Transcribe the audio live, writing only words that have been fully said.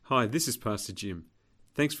Hi, this is Pastor Jim.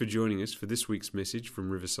 Thanks for joining us for this week's message from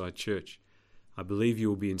Riverside Church. I believe you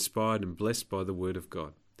will be inspired and blessed by the Word of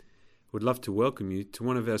God. I would love to welcome you to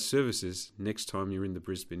one of our services next time you're in the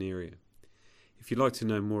Brisbane area. If you'd like to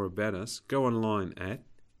know more about us, go online at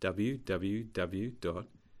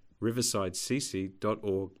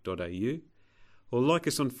www.riversidecc.org.au or like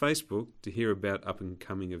us on Facebook to hear about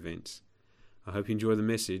up-and-coming events. I hope you enjoy the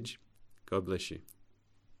message. God bless you.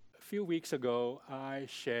 A few weeks ago, I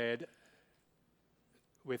shared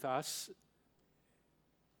with us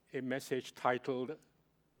a message titled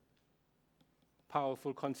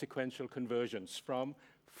Powerful Consequential Conversions from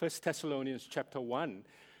 1 Thessalonians chapter 1.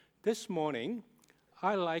 This morning,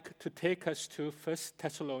 I like to take us to 1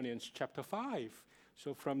 Thessalonians chapter 5.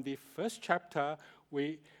 So from the first chapter,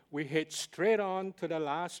 we head straight on to the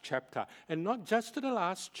last chapter. And not just to the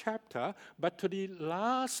last chapter, but to the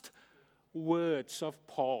last words of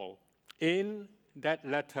Paul in that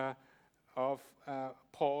letter of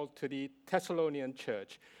Paul to the Thessalonian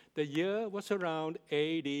church. The year was around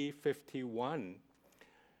AD 51,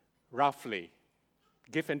 roughly,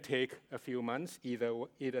 give and take a few months,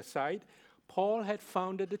 either side. Paul had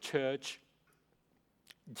founded the church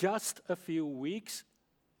just a few weeks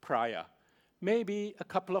prior, maybe a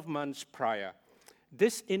couple of months prior.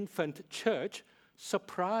 This infant church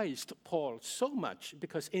surprised Paul so much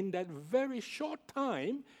because in that very short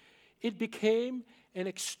time, it became an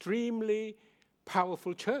extremely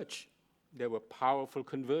powerful church. There were powerful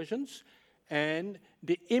conversions, and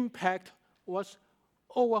the impact was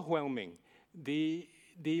overwhelming. The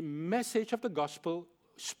message of the gospel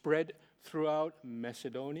spread throughout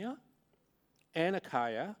Macedonia and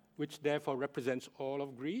Achaia, which therefore represents all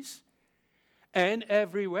of Greece, and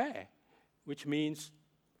everywhere, which means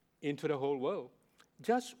into the whole world.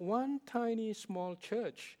 Just one tiny small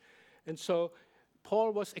church. And so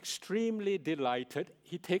Paul was extremely delighted.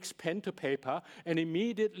 He takes pen to paper and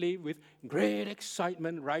immediately, with great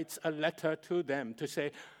excitement, writes a letter to them to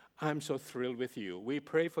say, I'm so thrilled with you. We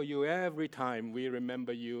pray for you every time we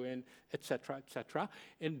remember you, and etc., etc.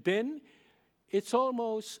 And then it's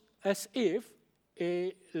almost as if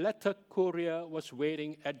a letter courier was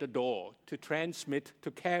waiting at the door to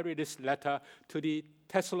carry this letter to the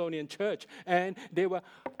Thessalonian church. And they were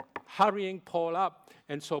hurrying Paul up.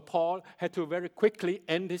 And so Paul had to very quickly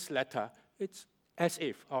end his letter. It's as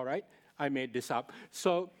if, all right? I made this up.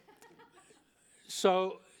 So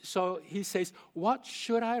he says, what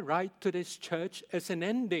should I write to this church as an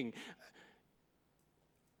ending?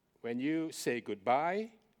 When you say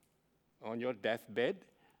goodbye on your deathbed,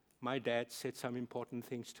 my dad said some important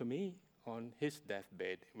things to me on his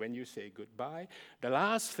deathbed. When you say goodbye, the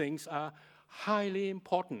last things are highly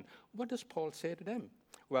important. What does Paul say to them?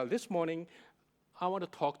 Well, this morning, I want to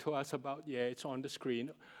talk to us about, it's on the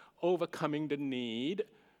screen, overcoming the need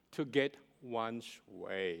to get one's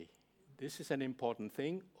way. This is an important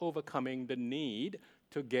thing, overcoming the need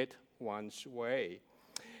to get one's way.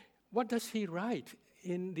 What does he write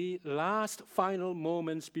in the last final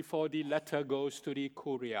moments before the letter goes to the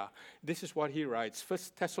courier? This is what he writes, 1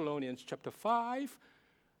 Thessalonians chapter 5,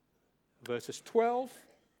 verses 12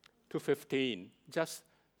 to 15, just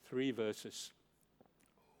 3 verses.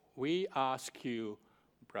 We ask you,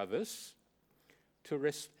 brothers,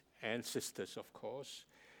 and sisters, of course,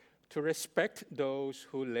 to respect those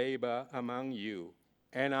who labor among you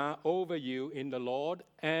and are over you in the Lord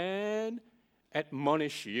and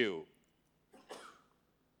admonish you,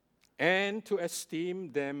 and to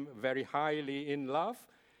esteem them very highly in love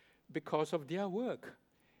because of their work.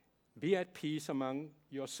 Be at peace among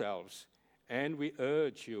yourselves. And we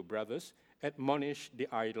urge you, brothers, admonish the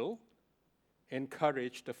idle,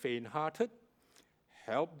 encourage the faint-hearted,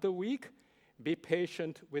 help the weak, be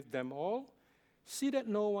patient with them all. See that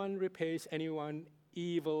no one repays anyone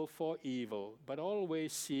evil for evil, but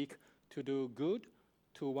always seek to do good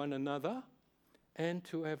to one another and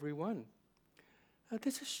to everyone. Now,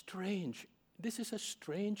 this is strange. This is a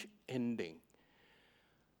strange ending.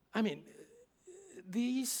 I mean,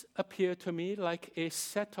 these appear to me like a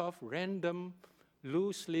set of random,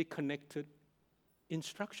 loosely connected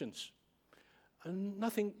instructions. And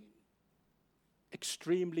nothing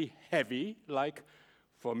extremely heavy, like,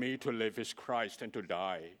 for me to live is Christ and to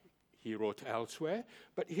die, he wrote elsewhere.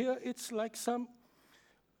 But here it's like some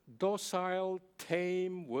docile,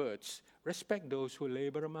 tame words. Respect those who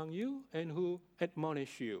labor among you and who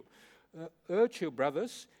admonish you. Urge you,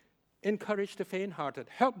 brothers, encourage the faint-hearted,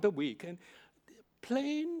 help the weak. And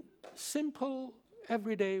plain, simple,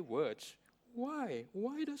 everyday words. Why?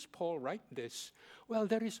 Why does Paul write this? Well,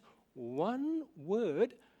 there is one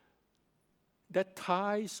word that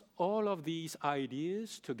ties all of these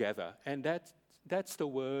ideas together, and that That's the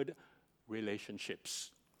word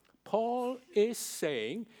relationships. Paul is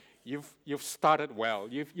saying, you've started well.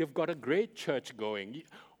 You've got a great church going.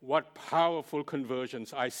 What powerful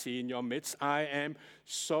conversions I see in your midst. I am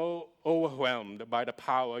so overwhelmed by the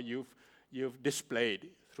power you've displayed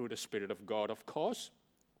through the Spirit of God, of course.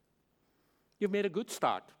 You've made a good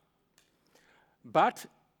start. But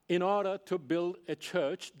in order to build a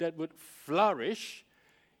church that would flourish,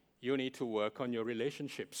 you need to work on your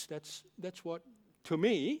relationships. That's what, to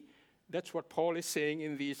me, that's what Paul is saying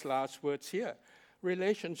in these last words here.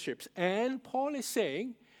 Relationships. And Paul is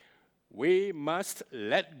saying we must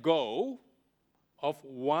let go of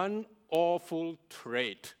one awful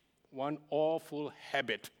trait, one awful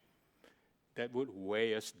habit that would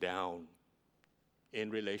weigh us down in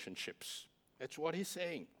relationships. That's what he's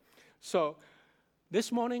saying. So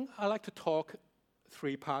this morning, I'd like to talk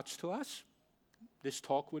 3 parts to us. This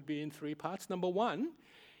talk would be in 3 parts. Number 1,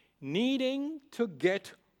 needing to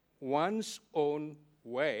get one's own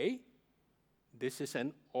way. This is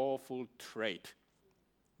an awful trait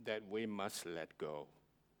that we must let go.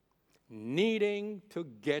 Needing to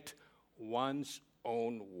get one's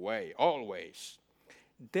own way, always.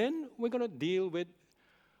 Then we're going to deal with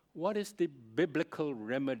what is the biblical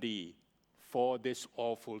remedy for this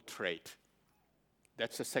awful trait.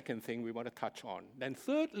 That's the second thing we want to touch on. Then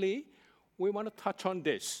thirdly, we want to touch on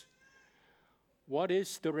this. What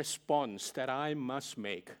is the response that I must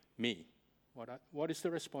make, me? What is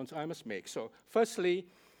the response I must make? So firstly,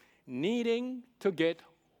 needing to get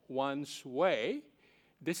one's way.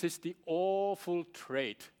 This is the awful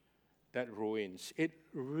trait that ruins. It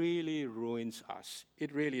really ruins us.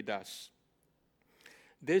 It really does.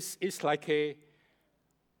 This is like a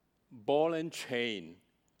ball and chain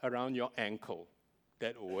around your ankle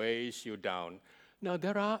that weighs you down. Now,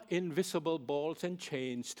 there are invisible balls and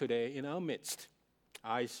chains today in our midst.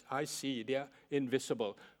 I see they are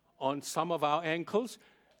invisible. On some of our ankles,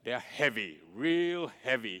 they're heavy, real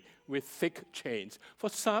heavy, with thick chains. For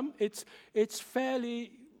some, it's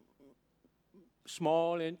fairly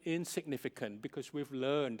small and insignificant because we've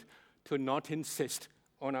learned to not insist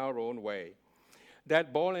on our own way.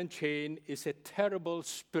 That ball and chain is a terrible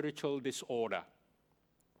spiritual disorder,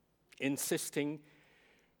 insisting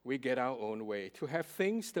we get our own way, to have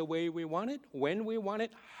things the way we want it, when we want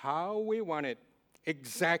it, how we want it,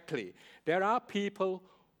 exactly. There are people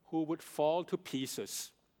who would fall to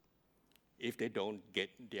pieces if they don't get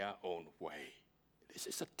their own way. This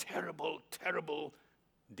is a terrible, terrible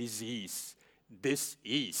disease.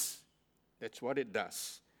 That's what it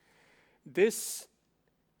does. This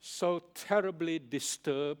so terribly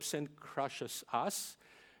disturbs and crushes us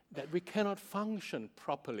that we cannot function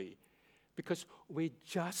properly because we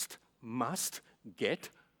just must get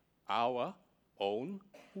our own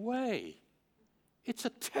way. It's a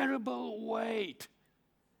terrible weight.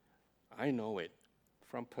 I know it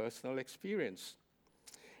from personal experience.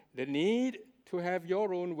 The need to have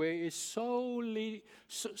your own way is so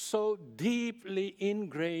deeply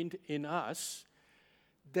ingrained in us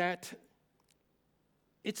that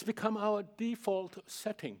it's become our default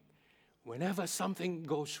setting. Whenever something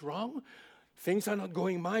goes wrong, things are not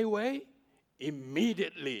going my way,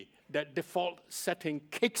 immediately that default setting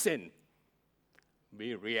kicks in.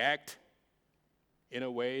 We react in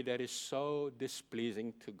a way that is so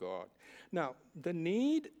displeasing to God. Now, the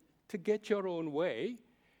need to get your own way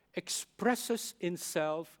expresses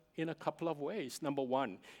itself in a couple of ways. Number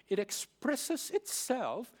 1, it expresses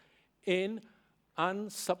itself in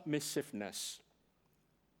unsubmissiveness.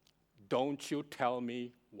 Don't you tell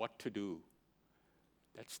me what to do.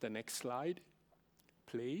 That's the next slide,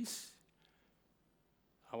 please.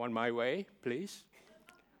 I want my way, please.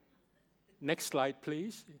 Next slide,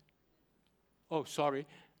 please. Oh, sorry.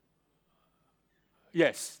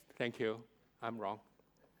 Yes, thank you. I'm wrong.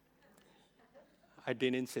 I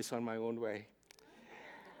didn't insist on my own way.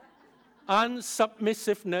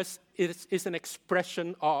 Unsubmissiveness is an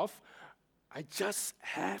expression of, I just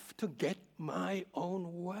have to get my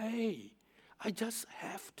own way. I just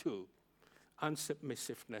have to.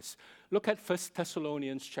 Unsubmissiveness. Look at 1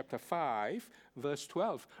 Thessalonians chapter 5, verse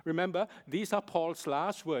 12. Remember, these are Paul's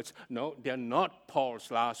last words. No, they're not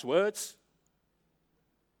Paul's last words.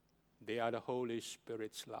 They are the Holy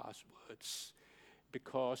Spirit's last words.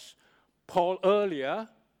 Because Paul earlier,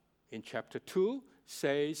 in chapter 2,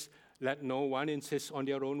 says, let no one insist on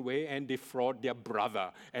their own way and defraud their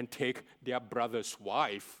brother and take their brother's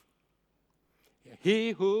wife.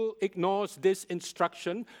 He who ignores this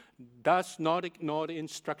instruction does not ignore the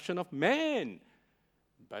instruction of man,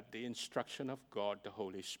 but the instruction of God, the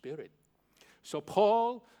Holy Spirit. So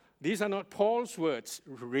Paul, these are not Paul's words,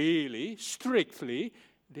 really, strictly.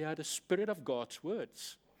 They are the Spirit of God's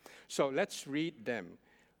words. So let's read them.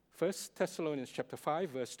 1 Thessalonians chapter 5,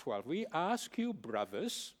 verse 12. We ask you,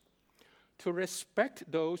 brothers, to respect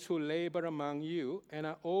those who labor among you and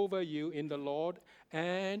are over you in the Lord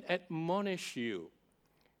and admonish you.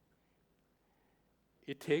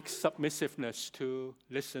 It takes submissiveness to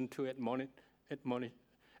listen to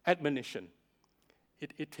admonition.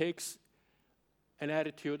 It takes an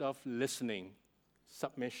attitude of listening,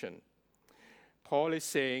 submission. Paul is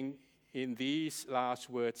saying in these last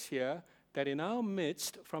words here that in our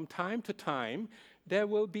midst, from time to time, there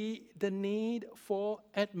will be the need for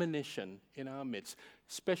admonition in our midst,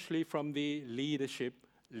 especially from the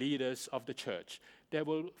leaders of the church. There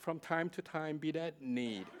will, from time to time, be that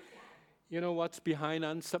need. You know what's behind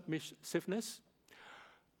unsubmissiveness?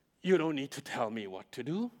 You don't need to tell me what to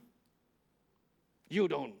do. You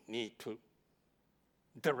don't need to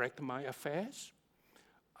direct my affairs.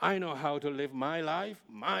 I know how to live my life,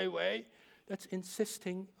 my way. That's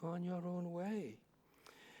insisting on your own way.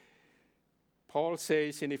 Paul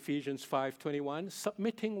says in Ephesians 5:21,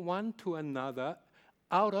 submitting one to another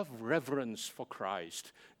out of reverence for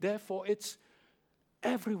Christ. Therefore, it's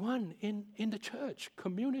everyone in the church,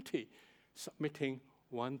 community, submitting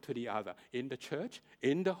one to the other. In the church,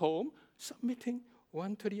 in the home, submitting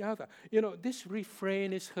one to the other. You know, this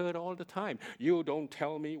refrain is heard all the time. You don't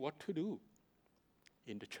tell me what to do.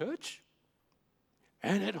 In the church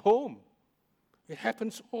and at home. It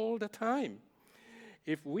happens all the time.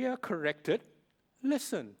 If we are corrected,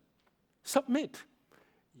 listen, submit.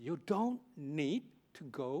 You don't need to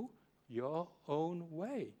go your own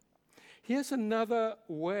way. Here's another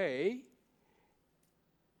way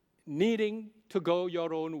needing to go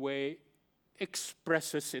your own way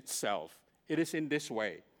expresses itself. It is in this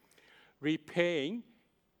way: repaying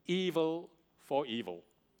evil for evil.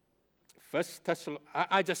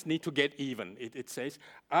 I just need to get even, it says.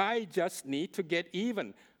 I just need to get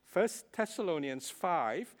even. 1 Thessalonians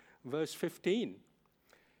 5, verse 15.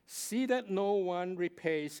 See that no one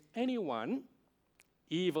repays anyone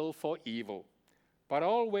evil for evil, but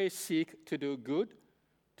always seek to do good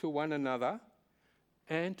to one another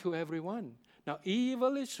and to everyone. Now,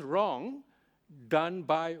 evil is wrong done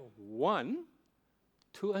by one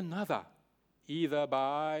to another, either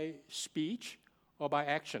by speech or by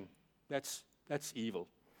action. That's evil.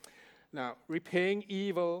 Now, repaying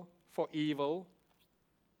evil for evil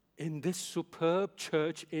in this superb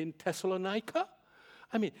church in Thessalonica,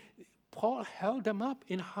 I mean, Paul held them up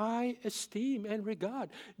in high esteem and regard.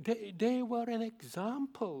 They were an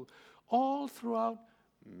example all throughout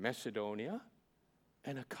Macedonia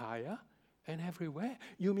and Achaia and everywhere.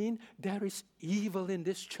 You mean there is evil in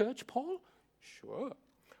this church, Paul? Sure.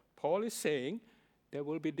 Paul is saying there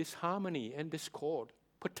will be disharmony and discord,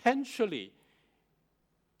 potentially,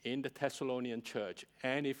 in the Thessalonian church.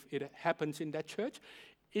 And if it happens in that church,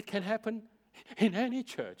 it can happen in any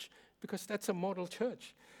church, because that's a model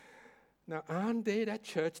church. Now, aren't they that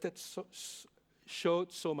church that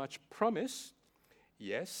showed so much promise?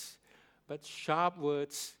 Yes, but sharp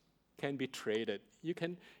words can be traded. You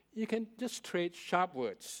can just trade sharp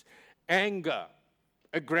words. Anger,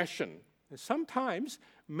 aggression. Sometimes,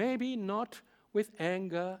 maybe not with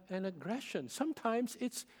anger and aggression. Sometimes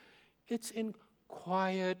it's in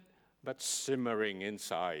quiet but simmering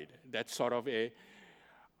inside. That sort of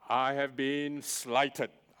I have been slighted,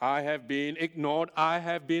 I have been ignored, I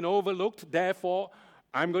have been overlooked, therefore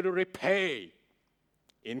I'm going to repay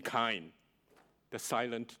in kind the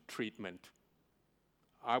silent treatment.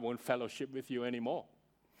 I won't fellowship with you anymore.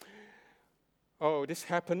 Oh, this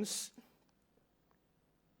happens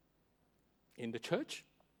in the church?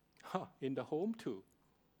 In the home too.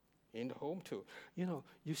 In the home too. You know,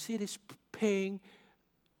 you see this paying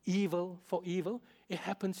evil for evil? It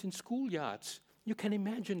happens in schoolyards. You can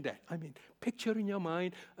imagine that. I mean, picture in your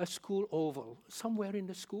mind a school oval, somewhere in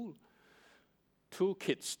the school. 2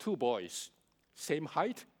 kids, 2 boys, same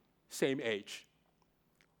height, same age.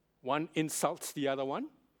 One insults the other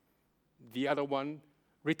one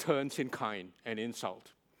returns in kind and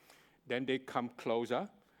insult. Then they come closer,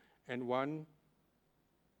 and one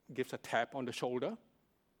gives a tap on the shoulder,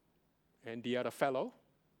 and the other fellow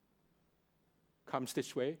comes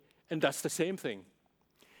this way and does the same thing.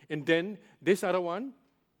 And then this other one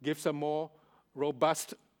gives a more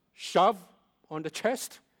robust shove on the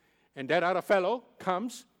chest, and that other fellow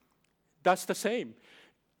comes, does the same.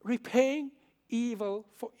 Repaying evil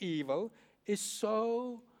for evil is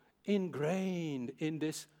so ingrained in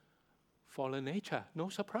this fallen nature. No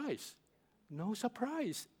surprise. No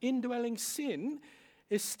surprise. Indwelling sin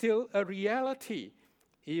is still a reality,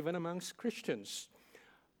 even amongst Christians.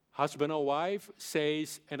 Husband or wife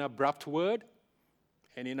says an abrupt word,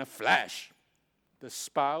 and in a flash, the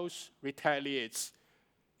spouse retaliates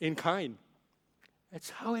in kind. That's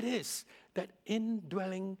how it is, that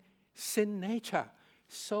indwelling sin nature,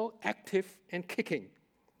 so active and kicking.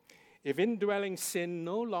 If indwelling sin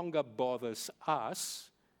no longer bothers us,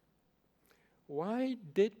 why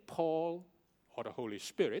did Paul, or the Holy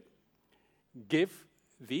Spirit, give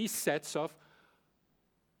these sets of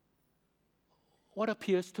what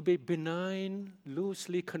appears to be benign,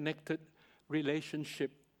 loosely connected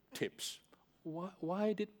relationship tips?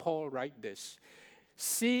 Why did Paul write this?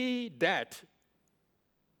 See that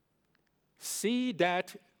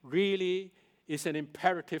really is an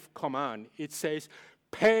imperative command. It says,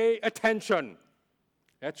 pay attention.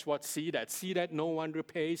 That's what see that. See that no one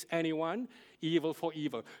repays anyone evil for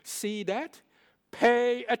evil. See that,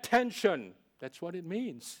 pay attention. That's what it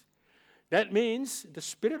means. That means the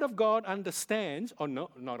Spirit of God understands, or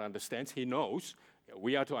no, not understands, He knows.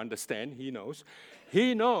 We are to understand, He knows.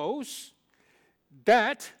 He knows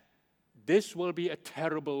that this will be a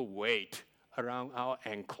terrible weight around our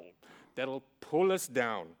ankle that'll pull us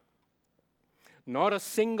down. Not a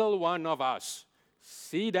single one of us.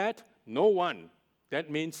 See that? No one.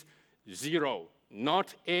 That means zero.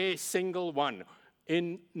 Not a single one.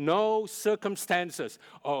 In no circumstances.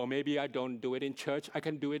 Oh, maybe I don't do it in church. I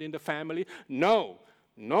can do it in the family. No.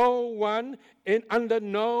 No one under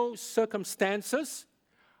no circumstances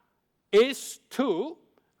is to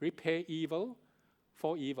repay evil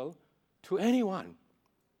for evil to anyone.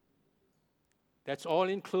 That's all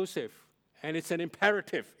inclusive. And it's an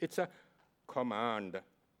imperative. It's a command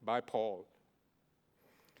by Paul.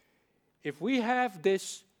 If we have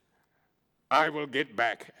this I will get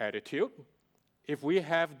back attitude, if we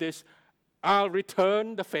have this I'll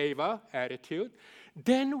return the favor attitude,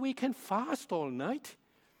 then we can fast all night.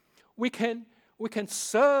 We can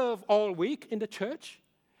serve all week in the church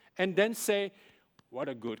and then say, what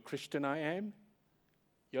a good Christian I am.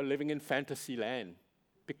 You're living in fantasy land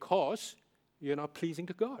because you're not pleasing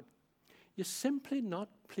to God. You're simply not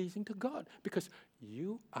pleasing to God because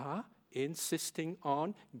you are insisting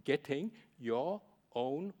on getting your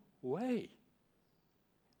own way.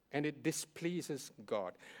 And it displeases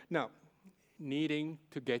God. Now, needing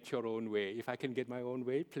to get your own way. If I can get my own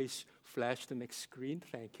way, please flash the next screen.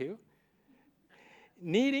 Thank you.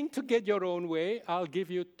 Needing to get your own way, I'll give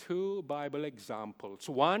you two Bible examples.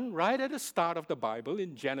 One right at the start of the Bible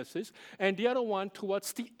in Genesis, and the other one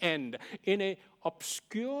towards the end in an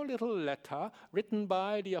obscure little letter written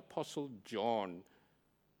by the Apostle John.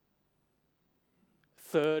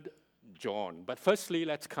 3rd John. But firstly,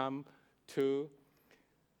 let's come to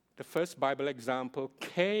the first Bible example,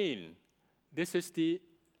 Cain. This is the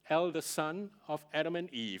elder son of Adam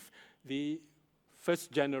and Eve, the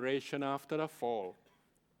first generation after the fall.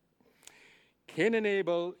 Cain and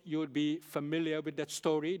Abel, you would be familiar with that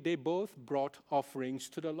story. They both brought offerings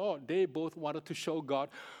to the Lord. They both wanted to show God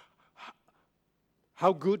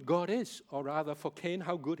how good God is, or rather for Cain,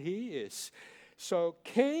 how good he is. So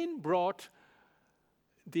Cain brought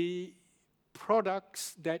the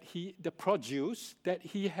produce that he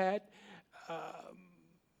had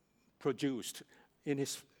produced in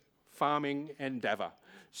his farming endeavor.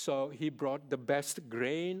 So he brought the best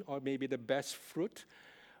grain or maybe the best fruit,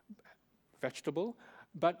 vegetable.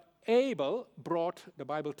 But Abel brought, the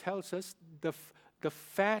Bible tells us, the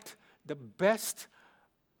fat, the best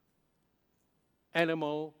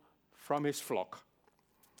animal from his flock.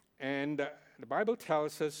 And the Bible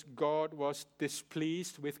tells us God was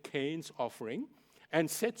displeased with Cain's offering and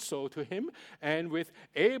said so to him. And with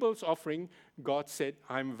Abel's offering, God said,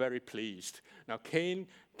 I'm very pleased. Now, Cain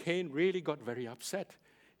really got very upset.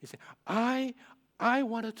 He said, I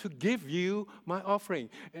wanted to give you my offering.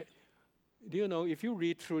 Do you know, if you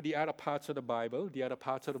read through the other parts of the Bible,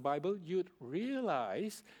 you'd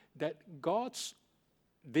realize that God's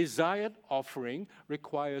desired offering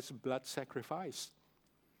requires blood sacrifice.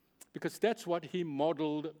 Because that's what he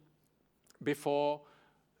modeled before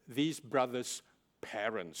these brothers'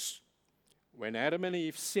 parents. When Adam and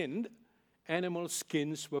Eve sinned, animal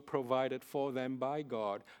skins were provided for them by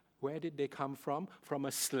God. Where did they come from? From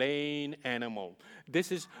a slain animal.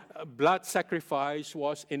 This is blood sacrifice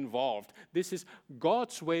was involved. This is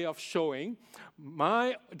God's way of showing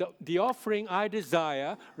the offering I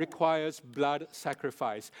desire requires blood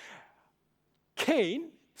sacrifice.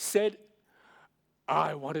 Cain said,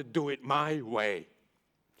 I want to do it my way.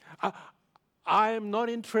 I am not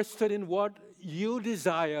interested in what you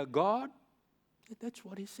desire, God. That's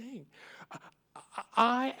what he's saying.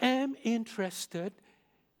 I am interested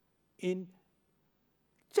in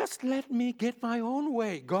just let me get my own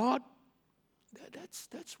way, God.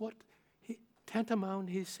 That's what tantamount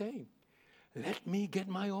he's saying. Let me get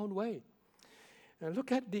my own way. Now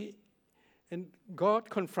look at and God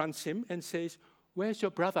confronts him and says, where's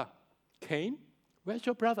your brother? Cain, where's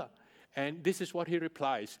your brother? And this is what he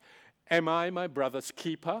replies. Am I my brother's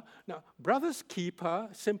keeper? Now, brother's keeper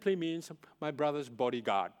simply means my brother's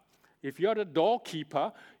bodyguard. If you're the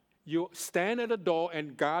doorkeeper, you stand at the door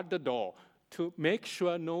and guard the door to make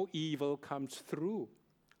sure no evil comes through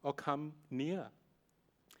or come near.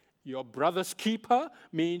 Your brother's keeper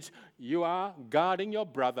means you are guarding your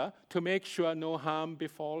brother to make sure no harm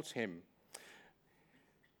befalls him.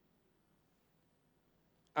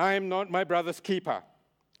 I am not my brother's keeper,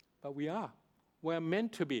 but we are. We're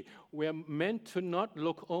meant to be. We're meant to not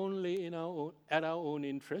look only at our own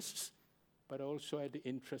interests, but also at the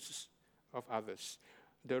interests of others.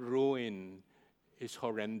 The ruin is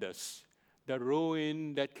horrendous. The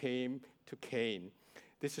ruin that came to Cain.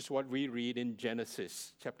 This is what we read in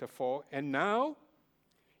Genesis chapter 4. And now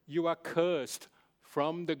you are cursed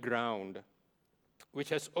from the ground, which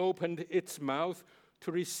has opened its mouth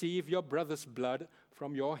to receive your brother's blood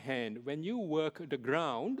from your hand. When you work the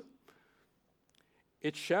ground,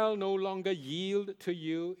 it shall no longer yield to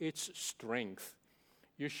you its strength.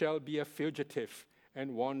 You shall be a fugitive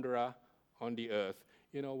and wanderer on the earth.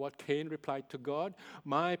 You know what Cain replied to God?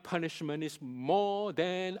 My punishment is more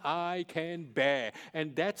than I can bear.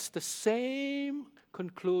 And that's the same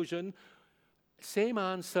conclusion, same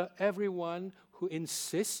answer. Everyone who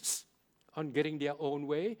insists on getting their own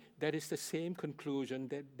way, that is the same conclusion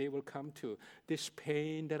that they will come to. This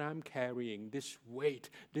pain that I'm carrying, this weight,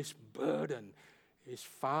 this burden is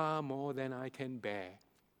far more than I can bear.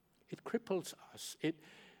 It cripples us.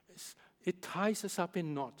 It ties us up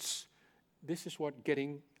in knots. This is what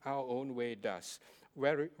getting our own way does.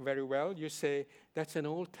 Very, very well, you say, that's an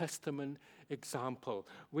Old Testament example.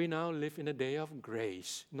 We now live in a day of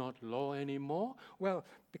grace, not law anymore. Well,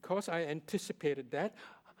 because I anticipated that,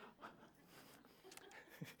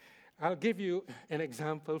 I'll give you an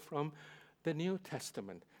example from the New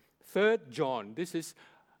Testament. 3 John, this is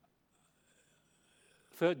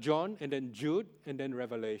 3 John, and then Jude, and then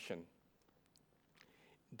Revelation.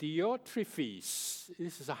 Diotrephes,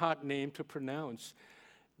 this is a hard name to pronounce.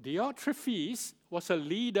 Diotrephes was a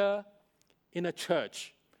leader in a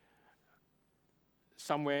church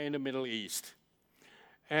somewhere in the Middle East.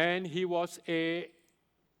 And he was a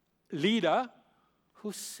leader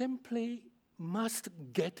who simply must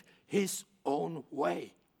get his own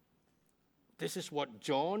way. This is what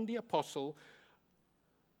John the Apostle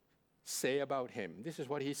say about him. This is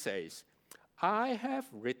what he says. I have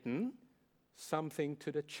written something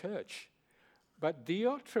to the church, but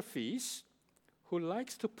Diotrephes, who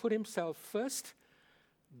likes to put himself first,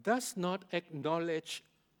 does not acknowledge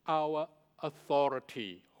our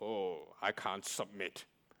authority. Oh, I can't submit.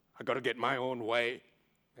 I got to get my own way.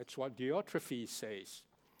 That's what Diotrephes says.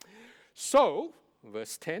 So,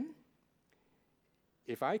 verse 10,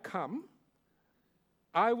 if I come,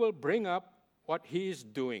 I will bring up what he is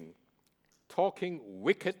doing, talking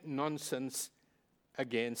wicked nonsense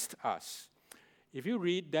against us. If you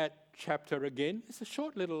read that chapter again, it's a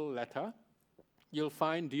short little letter. You'll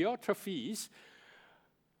find Diotrephes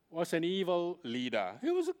was an evil leader.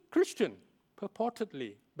 He was a Christian,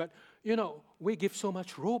 purportedly. But, you know, we give so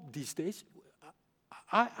much rope these days.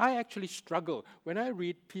 I actually struggle. When I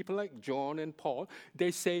read people like John and Paul,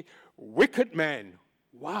 they say, wicked man.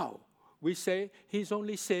 Wow. We say he's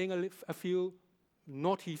only saying a few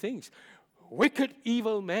naughty things. Wicked,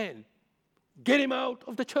 evil man. Get him out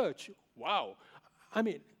of the church. Wow. I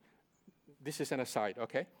mean, this is an aside,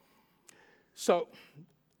 okay? So,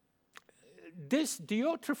 this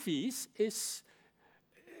Diotrephes is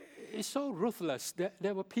so ruthless.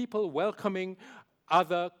 There were people welcoming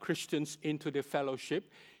other Christians into the fellowship.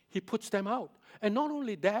 He puts them out. And not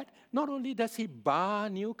only that, not only does he bar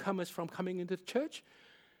newcomers from coming into the church,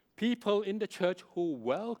 people in the church who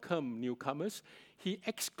welcome newcomers, he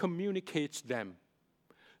excommunicates them.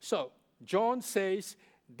 So, John says,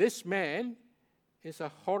 this man is a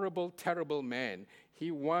horrible, terrible man.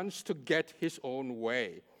 He wants to get his own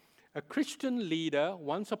way. A Christian leader,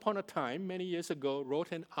 once upon a time, many years ago,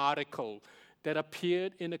 wrote an article that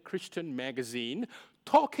appeared in a Christian magazine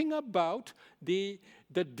talking about the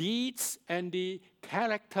deeds and the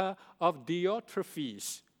character of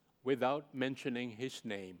Diotrephes without mentioning his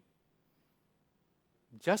name.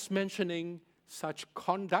 Just mentioning such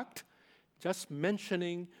conduct, just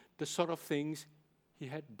mentioning the sort of things he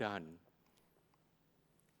had done.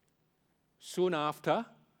 Soon after,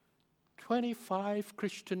 25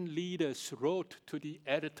 Christian leaders wrote to the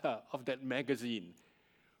editor of that magazine,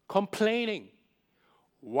 complaining,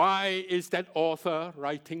 why is that author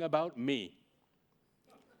writing about me?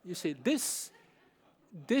 You see, this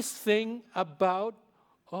thing about,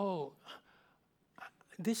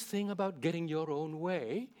 this thing about getting your own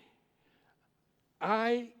way,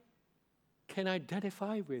 I can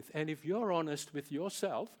identify with. And if you're honest with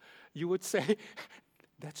yourself, you would say,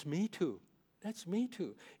 that's me too. That's me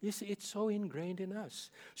too. You see, it's so ingrained in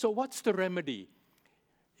us. So what's the remedy?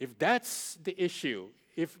 If that's the issue,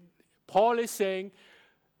 if Paul is saying,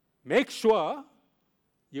 make sure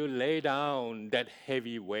you lay down that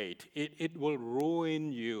heavy weight. It will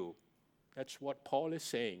ruin you. That's what Paul is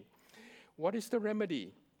saying. What is the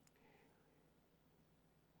remedy?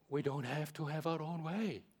 We don't have to have our own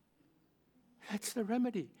way. That's the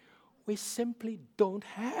remedy. We simply don't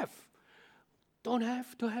have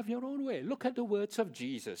to have your own way. Look at the words of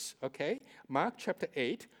Jesus, okay? Mark chapter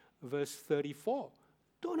 8, verse 34.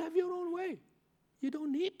 Don't have your own way. You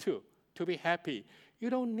don't need to be happy. You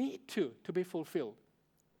don't need to be fulfilled.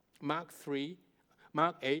 Mark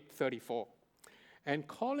 8:34. And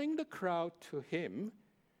calling the crowd to him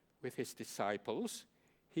with his disciples,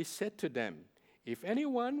 he said to them, if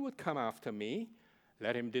anyone would come after me,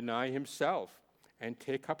 let him deny himself and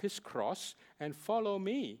take up his cross and follow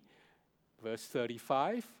me. Verse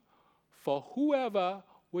 35, for whoever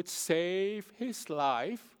would save his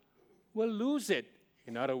life will lose it.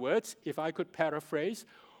 In other words, if I could paraphrase,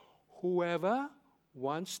 whoever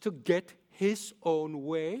wants to get his own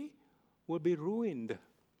way will be ruined.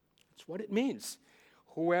 That's what it means.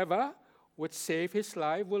 Whoever would save his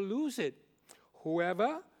life will lose it.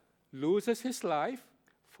 Whoever loses his life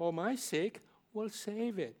for my sake will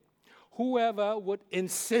save it. Whoever would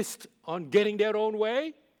insist on getting their own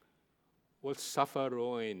way will suffer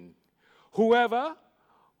ruin. Whoever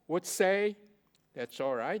would say, that's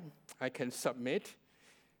all right, I can submit,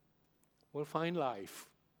 will find life.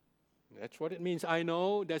 That's what it means. I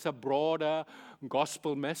know there's a broader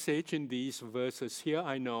gospel message in these verses here,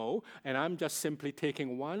 I know, and I'm just simply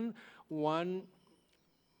taking one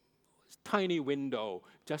tiny window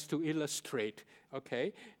just to illustrate,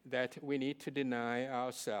 okay, that we need to deny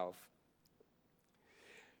ourselves.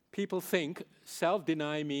 People think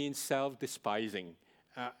self-deny means self-despising.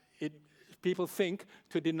 People think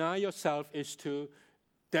to deny yourself is to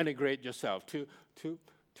denigrate yourself, to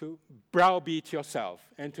browbeat yourself,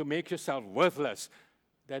 and to make yourself worthless.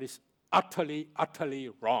 That is utterly, utterly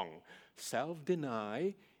wrong.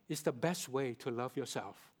 Self-deny is the best way to love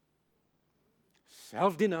yourself.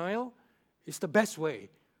 Self-denial is the best way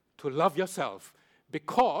to love yourself,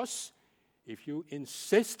 because if you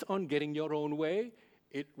insist on getting your own way,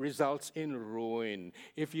 it results in ruin.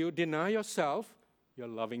 If you deny yourself, you're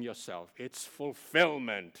loving yourself. It's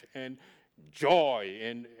fulfillment and joy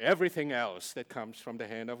and everything else that comes from the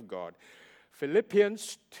hand of God.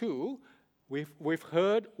 Philippians 2, we've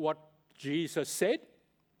heard what Jesus said.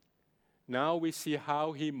 Now we see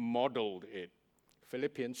how he modeled it.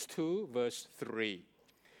 Philippians 2, verse 3.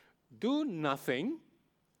 Do nothing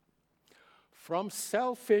from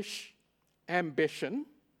selfish ambition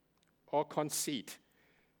or conceit,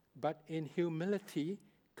 but in humility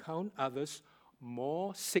count others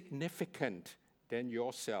more significant than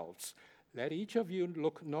yourselves. Let each of you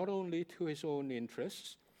look not only to his own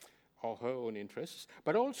interests or her own interests,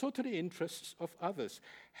 but also to the interests of others.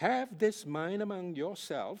 Have this mind among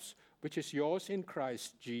yourselves, which is yours in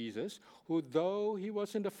Christ Jesus, who, though he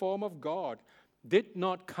was in the form of God, did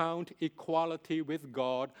not count equality with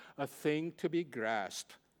God a thing to be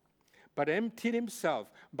grasped, but emptied himself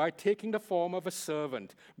by taking the form of a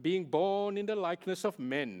servant, being born in the likeness of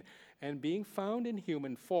men, and being found in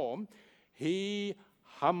human form, he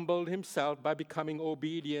humbled himself by becoming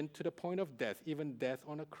obedient to the point of death, even death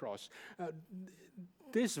on a cross.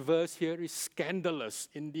 This verse here is scandalous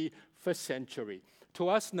in the first century. To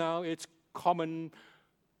us now, it's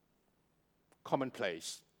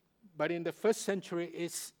commonplace. But in the first century,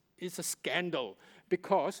 it's a scandal,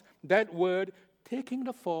 because that word, taking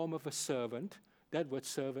the form of a servant, that word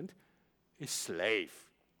servant, is slave.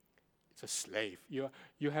 It's a slave.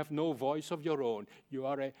 You have no voice of your own. You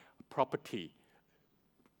are a property.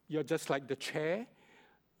 You're just like the chair.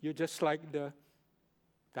 You're just like the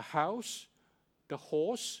house, the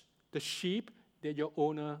horse, the sheep that your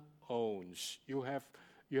owner owns. You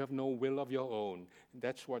have no will of your own.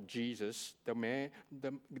 That's what Jesus,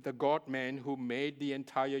 the God-man who made the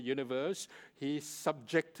entire universe, he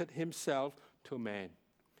subjected himself to man.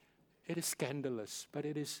 It is scandalous, but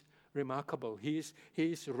it is remarkable. He's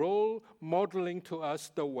role modeling to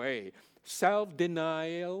us the way.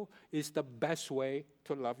 Self-denial is the best way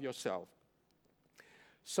to love yourself.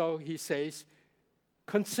 So he says,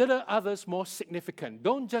 consider others more significant.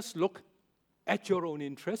 Don't just look at your own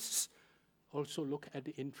interests. Also look at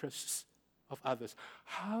the interests of others.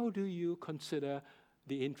 How do you consider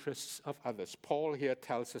the interests of others? Paul here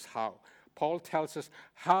tells us how. Paul tells us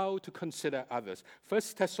how to consider others. 1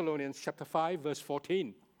 Thessalonians chapter 5, verse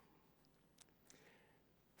 14.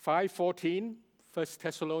 5:14, 1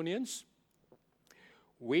 Thessalonians.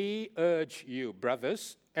 We urge you,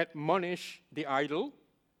 brothers, admonish the idle,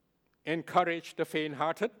 encourage the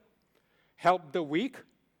faint-hearted, help the weak,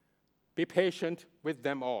 be patient with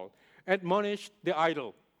them all. Admonish the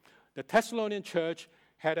idle. The Thessalonian church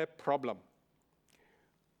had a problem.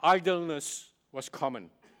 Idleness was common.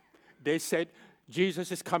 They said,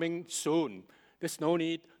 Jesus is coming soon. There's no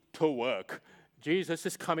need to work. Jesus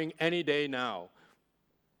is coming any day now.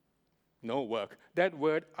 No work. That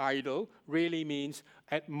word idle really means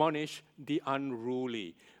admonish the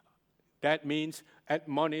unruly. That means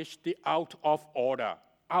admonish the out of order,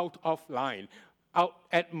 out of line.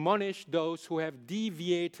 Admonish those who have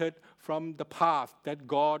deviated from the path that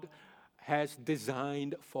God has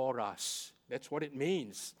designed for us. That's what it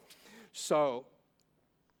means. So,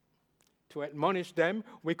 to admonish them,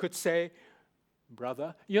 we could say,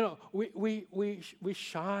 brother, we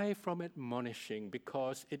shy from admonishing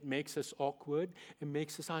because it makes us awkward, it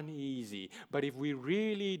makes us uneasy. But if we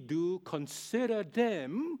really do consider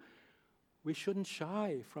them, we shouldn't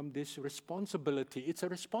shy from this responsibility. It's a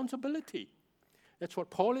responsibility. That's what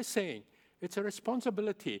Paul is saying. It's a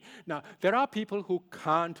responsibility. Now, there are people who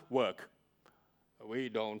can't work. We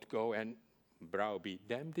don't go and browbeat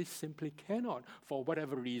them. They simply cannot, for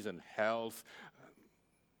whatever reason, health,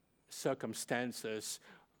 circumstances,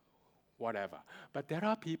 whatever. But there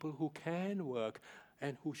are people who can work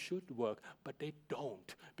and who should work, but they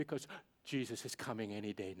don't, because Jesus is coming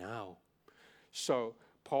any day now. So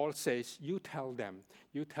Paul says, you tell them,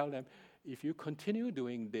 if you continue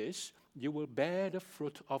doing this, you will bear the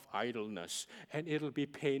fruit of idleness, and it'll be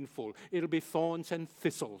painful. It'll be thorns and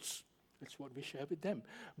thistles. That's what we share with them.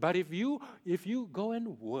 But if you go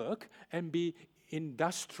and work and be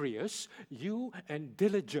industrious, and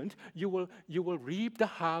diligent, you will reap the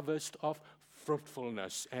harvest of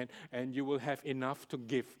fruitfulness, and you will have enough to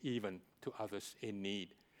give even to others in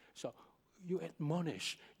need. So you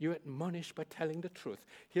admonish by telling the truth.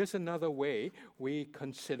 Here's another way we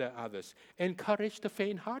consider others. Encourage the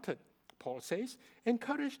faint-hearted. Paul says,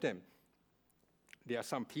 encourage them. There are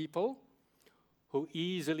some people who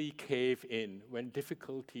easily cave in when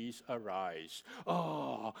difficulties arise.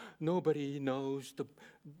 Oh, nobody knows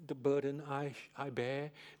the burden I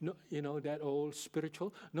bear. No, that old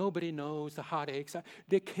spiritual. Nobody knows the heartaches.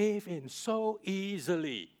 They cave in so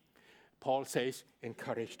easily. Paul says,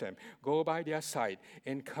 encourage them. Go by their side.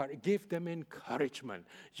 Give them encouragement.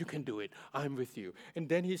 You can do it. I'm with you. And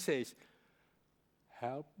then he says,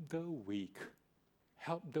 help the weak.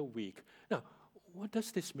 Help the weak. Now, what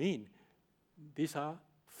does this mean? These are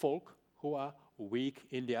folk who are weak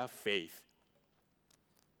in their faith.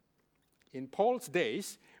 In Paul's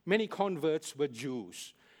days, many converts were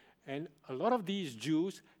Jews. And a lot of these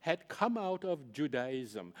Jews had come out of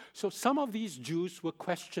Judaism. So some of these Jews were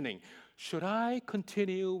questioning, should I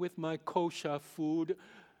continue with my kosher food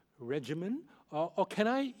regimen? Or can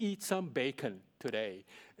I eat some bacon today?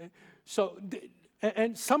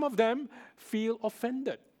 And some of them feel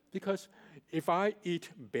offended. Because if I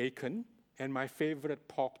eat bacon and my favorite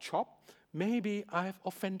pork chop, maybe I've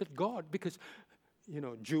offended God. Because,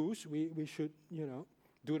 Jews, we should,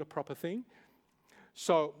 do the proper thing.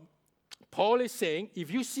 So Paul is saying,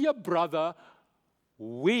 if you see a brother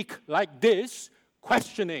weak like this,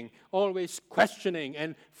 always questioning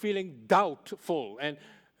and feeling doubtful and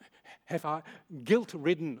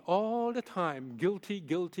guilt-ridden all the time, guilty,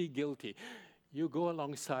 guilty, guilty, you go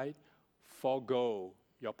alongside, forgo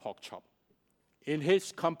your pork chop. In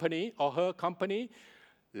his company or her company,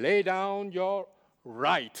 lay down your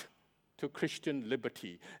right to Christian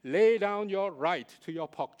liberty. Lay down your right to your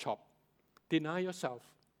pork chop. Deny yourself.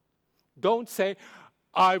 Don't say,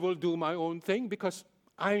 I will do my own thing because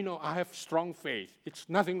I know I have strong faith. It's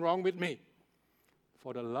nothing wrong with me.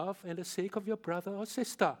 For the love and the sake of your brother or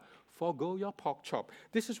sister, forgo your pork chop.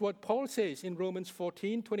 This is what Paul says in Romans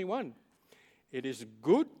 14:21. It is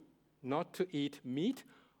good not to eat meat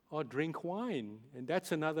or drink wine. And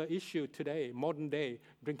that's another issue today, modern day,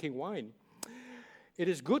 drinking wine. It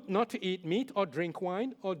is good not to eat meat or drink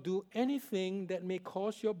wine or do anything that may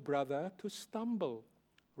cause your brother to stumble.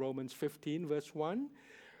 Romans 15, verse 1.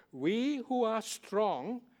 We who are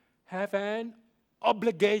strong have an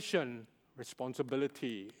obligation,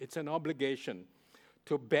 responsibility. It's an obligation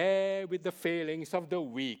to bear with the failings of the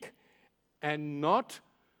weak and not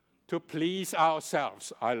to please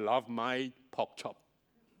ourselves. I love my pork chop.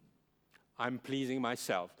 I'm pleasing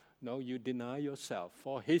myself. No, you deny yourself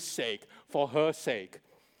for his sake, for her sake.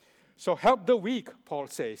 So help the weak, Paul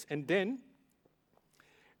says. And then,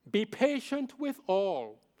 be patient with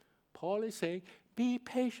all. Paul is saying, be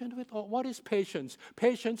patient with all. What is patience?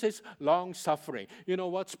 Patience is long-suffering. You know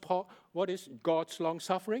what is God's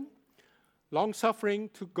long-suffering? Long-suffering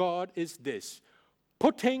to God is this: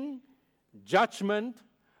 putting judgment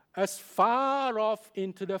as far off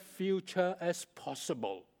into the future as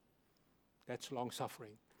possible. That's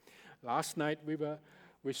long-suffering. Last night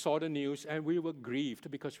we saw the news and we were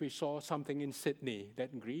grieved because we saw something in Sydney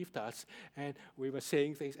that grieved us, and we were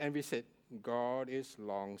saying things and we said, God is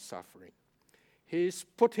long-suffering. He's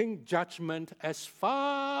putting judgment as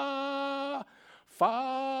far,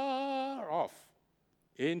 far off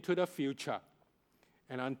into the future,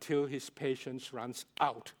 and until his patience runs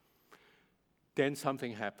out, then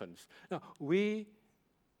something happens. Now, we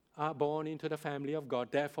are born into the family of God,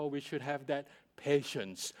 therefore we should have that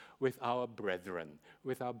patience with our brethren,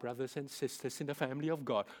 with our brothers and sisters in the family of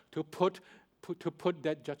God, to put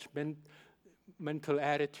that judgmental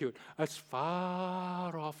attitude as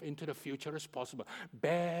far off into the future as possible.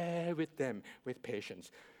 Bear with them with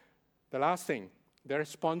patience. The last thing, the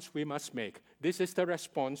response we must make. This is the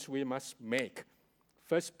response we must make.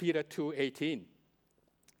 1 Peter 2:18.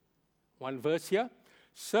 One verse here.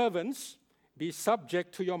 Servants, be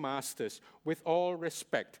subject to your masters with all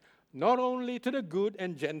respect, not only to the good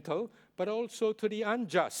and gentle, but also to the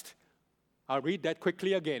unjust. I'll read that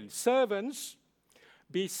quickly again. Servants,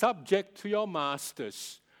 be subject to your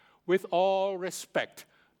masters with all respect,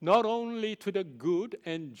 not only to the good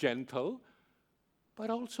and gentle,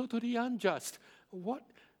 but also to the unjust. What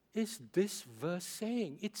is this verse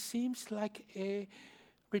saying? It seems like a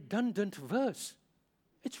redundant verse.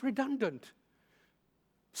 It's redundant.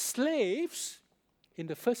 Slaves in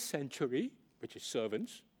the first century, which is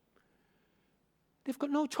servants, they've got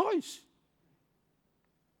no choice.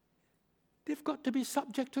 They've got to be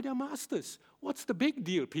subject to their masters. What's the big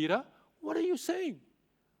deal, Peter? What are you saying?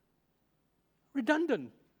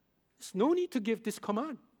 Redundant. There's no need to give this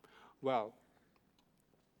command. Well,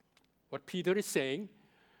 what Peter is saying,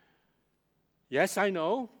 yes, I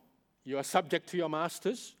know you are subject to your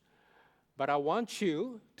masters, but I want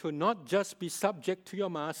you to not just be subject to your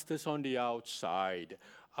masters on the outside.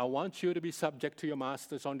 I want you to be subject to your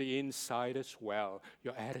masters on the inside as well.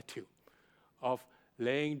 Your attitude of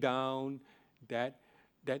laying down that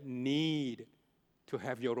need to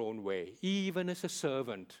have your own way, even as a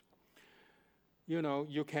servant. You know,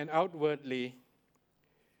 you can outwardly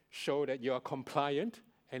show that you are compliant,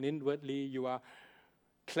 and inwardly you are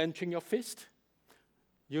clenching your fist.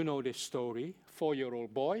 You know this story.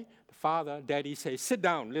 4-year-old boy, the father, daddy says, sit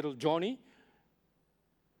down, little Johnny.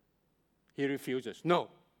 He refuses. No.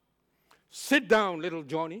 Sit down, little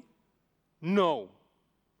Johnny. No.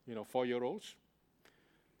 You know, 4-year-olds.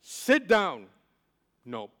 Sit down.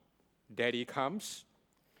 No. Daddy comes,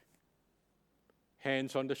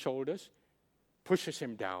 hands on the shoulders, pushes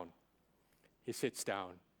him down. He sits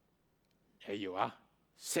down. There you are.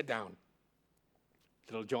 Sit down.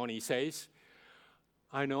 Little Johnny says,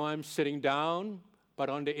 I know I'm sitting down, but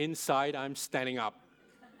on the inside I'm standing up.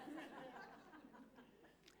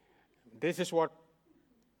 This is what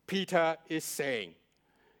Peter is saying.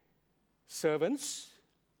 Servants,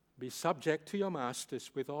 be subject to your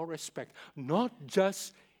masters with all respect, not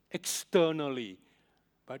just externally,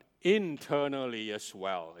 but internally as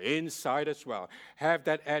well, inside as well. Have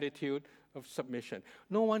that attitude of submission.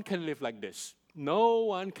 No one can live like this. No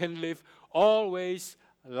one can live always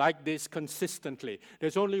like this consistently.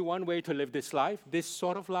 There's only one way to live this life, this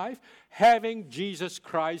sort of life, having Jesus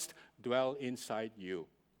Christ dwell inside you.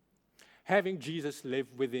 Having Jesus live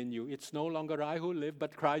within you. It's no longer I who live,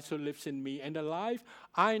 but Christ who lives in me. And the life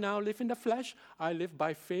I now live in the flesh, I live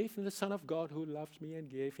by faith in the Son of God who loves me and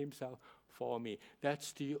gave himself for me.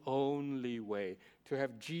 That's the only way to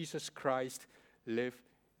have Jesus Christ live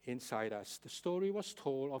inside us. The story was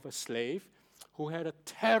told of a slave who had a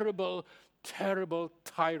terrible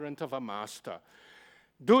tyrant of a master.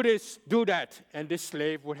 Do this, do that, and this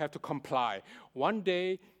slave would have to comply. One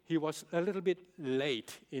day, he was a little bit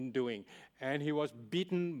late in doing, and he was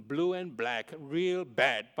beaten blue and black, real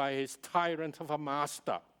bad, by his tyrant of a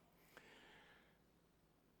master.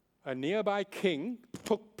 A nearby king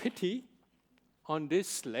took pity on this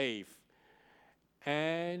slave,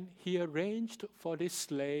 and he arranged for this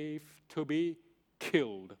slave to be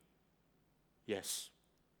killed. Yes,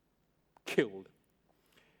 killed.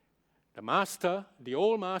 The master, the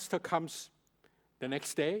old master, comes the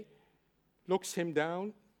next day, looks him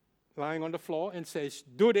down, lying on the floor, and says,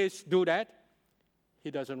 do this, do that.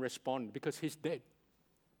 He doesn't respond because he's dead.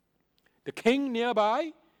 The king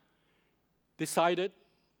nearby decided,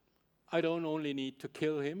 I don't only need to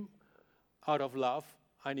kill him out of love,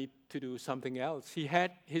 I need to do something else. He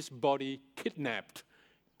had his body kidnapped,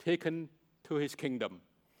 taken to his kingdom.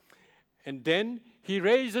 And then he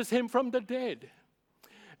raises him from the dead.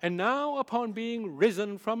 And now, upon being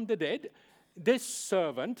risen from the dead, this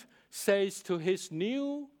servant says to his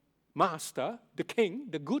new master, the king,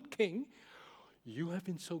 the good king, you have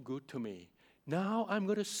been so good to me. Now I'm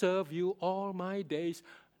going to serve you all my days,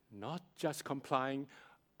 not just complying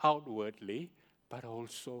outwardly, but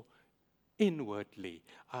also inwardly.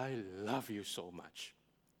 I love you so much.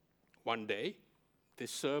 One day,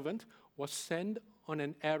 this servant was sent on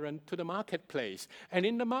an errand to the marketplace. And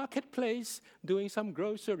in the marketplace, doing some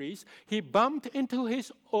groceries, he bumped into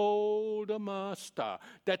his older master,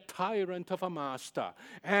 that tyrant of a master.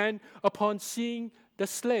 And upon seeing the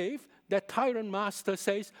slave, that tyrant master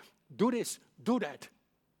says, do this, do that.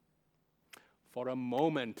 For a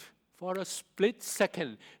moment, for a split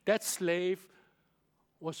second, that slave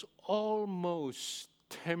was almost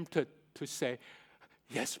tempted to say,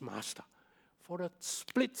 yes, master. For a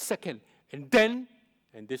split second. And then,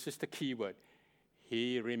 and this is the key word,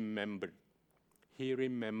 he remembered. He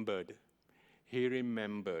remembered. He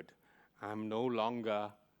remembered. I'm no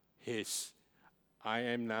longer his. I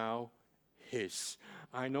am now his.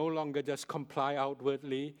 I no longer just comply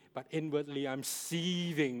outwardly, but inwardly I'm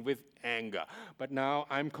seething with anger. But now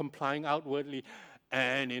I'm complying outwardly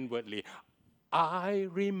and inwardly. I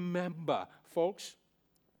remember. Folks,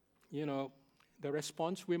 you know, the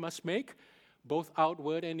response we must make, both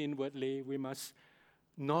outward and inwardly, we must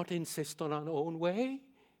not insist on our own way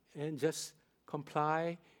and just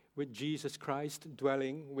comply with Jesus Christ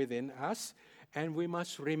dwelling within us. And we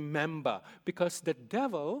must remember, because the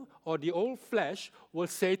devil or the old flesh will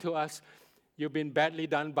say to us, you've been badly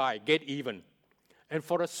done by, get even. And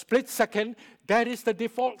for a split second, that is the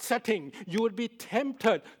default setting. You would be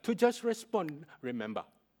tempted to just respond, remember.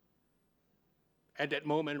 At that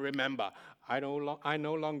moment, remember, I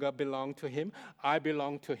no longer belong to him. I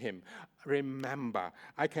belong to him. Remember,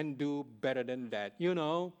 I can do better than that. You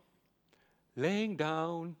know, laying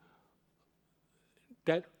down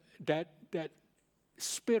that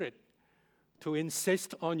spirit to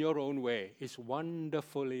insist on your own way is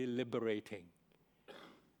wonderfully liberating.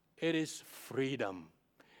 It is freedom.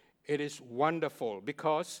 It is wonderful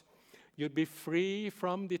because you'd be free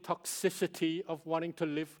from the toxicity of wanting to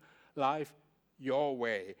live life your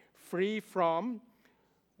way. Free from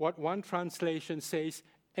what one translation says,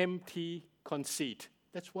 empty conceit.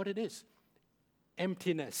 That's what it is.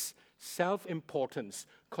 Emptiness, self-importance,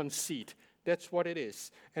 conceit. That's what it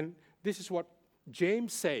is. And this is what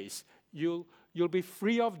James says. You'll be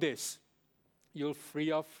free of this. You'll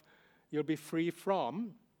be free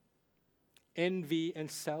from envy and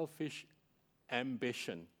selfish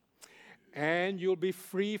ambition. And you'll be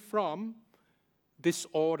free from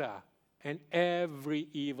disorder and every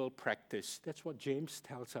evil practice. That's what James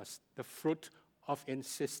tells us, the fruit of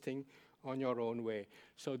insisting on your own way.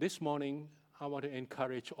 So this morning, I want to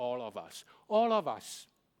encourage all of us.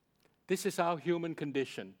 This is our human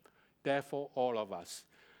condition. Therefore, all of us,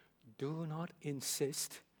 do not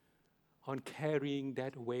insist on carrying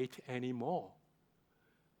that weight anymore.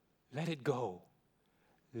 Let it go.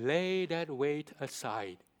 Lay that weight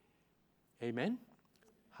aside. Amen?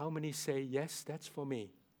 How many say, yes, that's for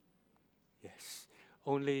me? Yes.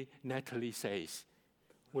 Only Natalie says.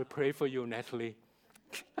 We'll pray for you, Natalie.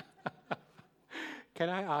 Can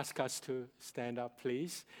I ask us to stand up,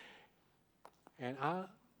 please? And I'll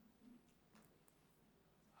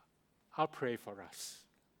pray for us.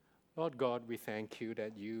 Lord God, we thank you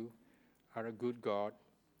that you are a good God.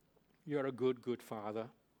 You're a good, good Father.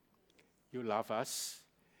 You love us.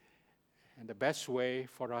 And the best way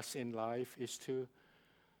for us in life is to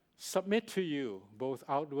submit to you, both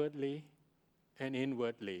outwardly and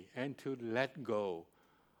inwardly, and to let go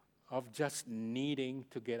of just needing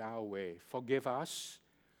to get our way. Forgive us.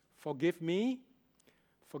 Forgive me.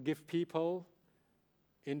 Forgive people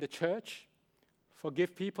in the church.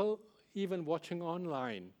 Forgive people even watching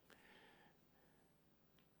online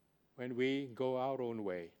when we go our own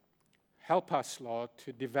way. Help us, Lord,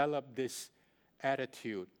 to develop this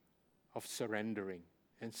attitude of surrendering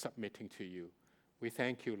and submitting to you. We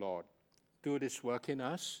thank you, Lord. Do this work in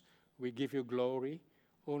us. We give you glory.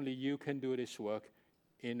 Only you can do this work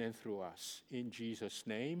in and through us. In Jesus'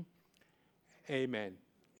 name, amen.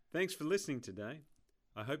 Thanks for listening today.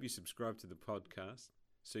 I hope you subscribe to the podcast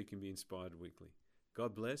so you can be inspired weekly.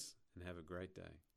 God bless and have a great day.